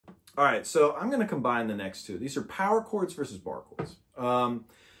All right, so I'm going to combine the next two. These are power chords versus bar chords.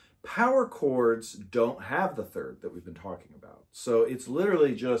 Power chords don't have the third that we've been talking about. So it's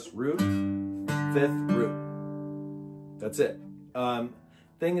literally just root, fifth, root. That's it.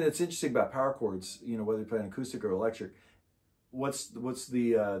 Thing that's interesting about power chords, you know, whether you're playing acoustic or electric, what's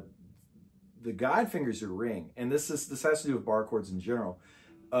the guide finger's your ring, and this has to do with bar chords in general.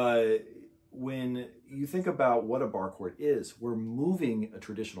 When you think about what a bar chord is, we're moving a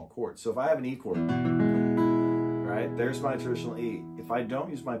traditional chord. So if I have an E chord, right, there's my traditional E. If I don't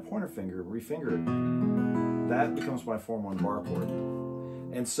use my pointer finger, refinger it, that becomes my form 1 bar chord.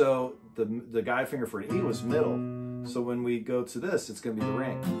 And so the guide finger for an E was middle. So when we go to this, it's going to be the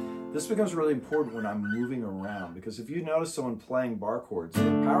ring. This becomes really important when I'm moving around, because if you notice someone playing bar chords,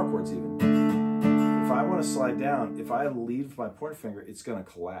 or power chords even, if I want to slide down, if I leave my pointer finger, it's going to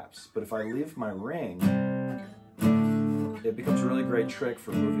collapse. But if I leave my ring, it becomes a really great trick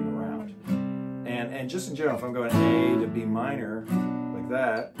for moving around. And just in general, if I'm going A to B minor, like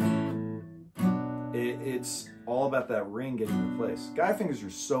that, it's all about that ring getting in place. Guide fingers are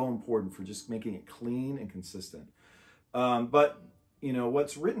so important for just making it clean and consistent. But, you know,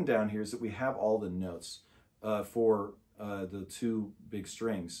 what's written down here is that we have all the notes for the two big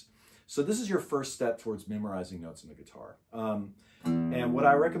strings. So this is your first step towards memorizing notes on the guitar. And what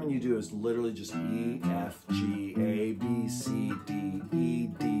I recommend you do is literally just E, F, G, A, B, C, D, E,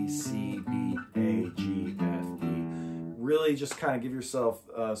 D, C, B, A, G, F, E. Really just kind of give yourself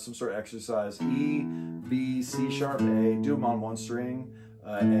some sort of exercise. E, B, C sharp, A, do them on one string.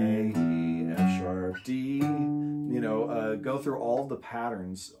 A, E, F sharp, D. You know, go through all the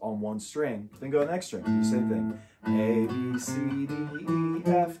patterns on one string, then go to the next string, do the same thing. A, B, C, D, E,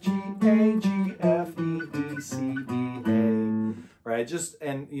 F, G, A, G, F, E, D, C, B, A. Right, just,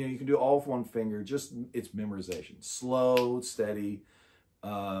 and you know, you can do all with one finger, just, it's memorization. Slow, steady,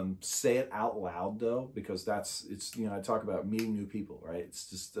 say it out loud though, because it's, you know, I talk about meeting new people, right? It's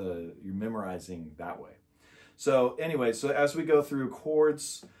just, you're memorizing that way. So anyway, so as we go through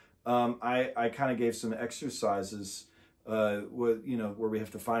chords, I kind of gave some exercises where we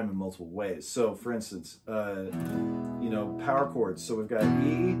have to find them in multiple ways. So for instance, you know, power chords. So we've got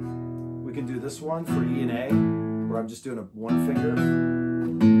E, we can do this one for E and A, where I'm just doing a one finger.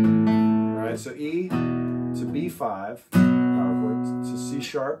 All right, so E to B5, power chord, to C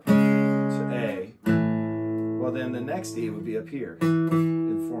sharp, to A. Well, then the next E would be up here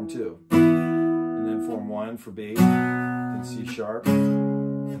in form 2. And then form 1 for B, then C sharp,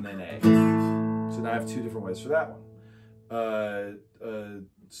 and then A. So now I have two different ways for that one.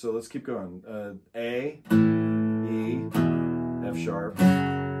 So let's keep going. A, E, F sharp,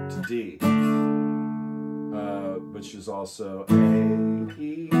 to D, which is also A,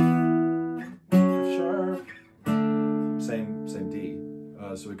 E, F sharp, same D.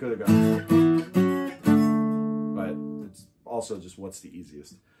 So we could have gone, but it's also just what's the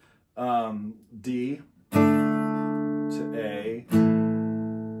easiest. D to A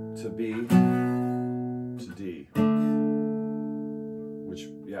to B to D, which,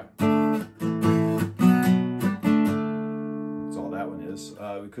 yeah, that's all that one is.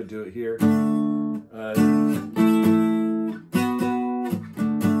 We could do it here. A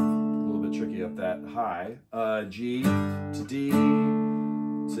little bit tricky up that high. G to D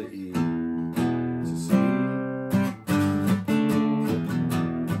to E to C.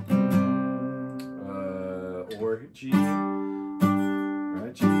 Or G,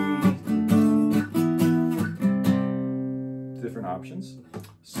 right, G. Different options.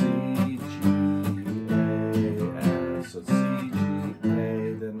 C, G, A, F. So C, G,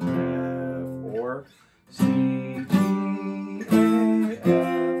 A, then F. Or C, G, A, F.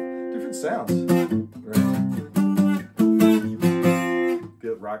 Different sounds. Right?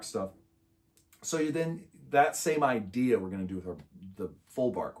 Good rock stuff. So then that same idea we're going to do with the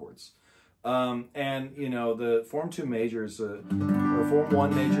full bar chords. And you know, the form 2 majors, or form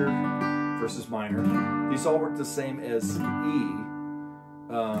 1 major versus minor, these all work the same as E.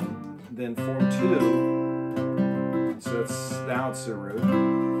 Then form 2, so now it's a root.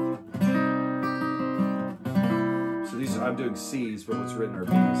 So these I'm doing C's, but what's written are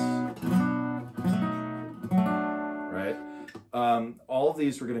B's. Right? All of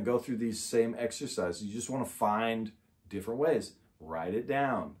these, we're going to go through these same exercises. You just want to find different ways. Write it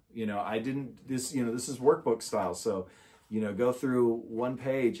down. You know, this is workbook style. So, you know, go through one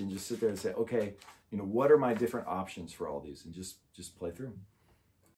page and just sit there and say, okay, you know, what are my different options for all these? And just play through them.